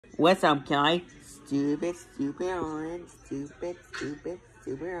What's up, guy? Stupid, stupid orange. Stupid, stupid,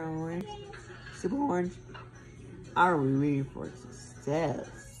 stupid orange. Super orange. Are we reading for success?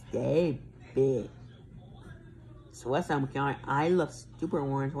 Stay big. So what's up, guy? I love Super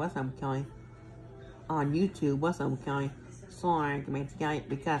Orange. What's up, guy? On YouTube, what's up, guy? Sorry, guy,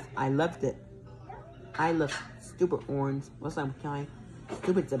 because I loved it. I love Super Orange. What's up, guy?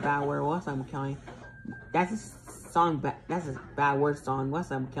 Stupid's a bad word. What's up, guy? That's a song. That's a bad word song.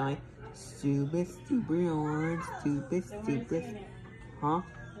 What's up, guy? Stupid, stupid orange. Stupid, stupid. Huh?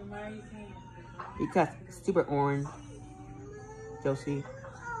 Because stupid orange, Josie.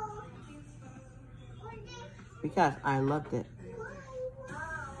 Because I loved it.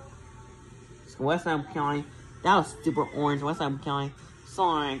 So what's up, guy? That was stupid orange. What's up, guy?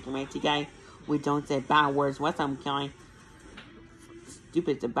 Sorry, guy. We don't say bad words. What's up, guy?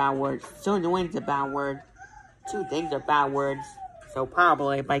 Stupid's a bad word. So annoying's a bad word. Two things are bad words. So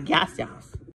probably by gas house.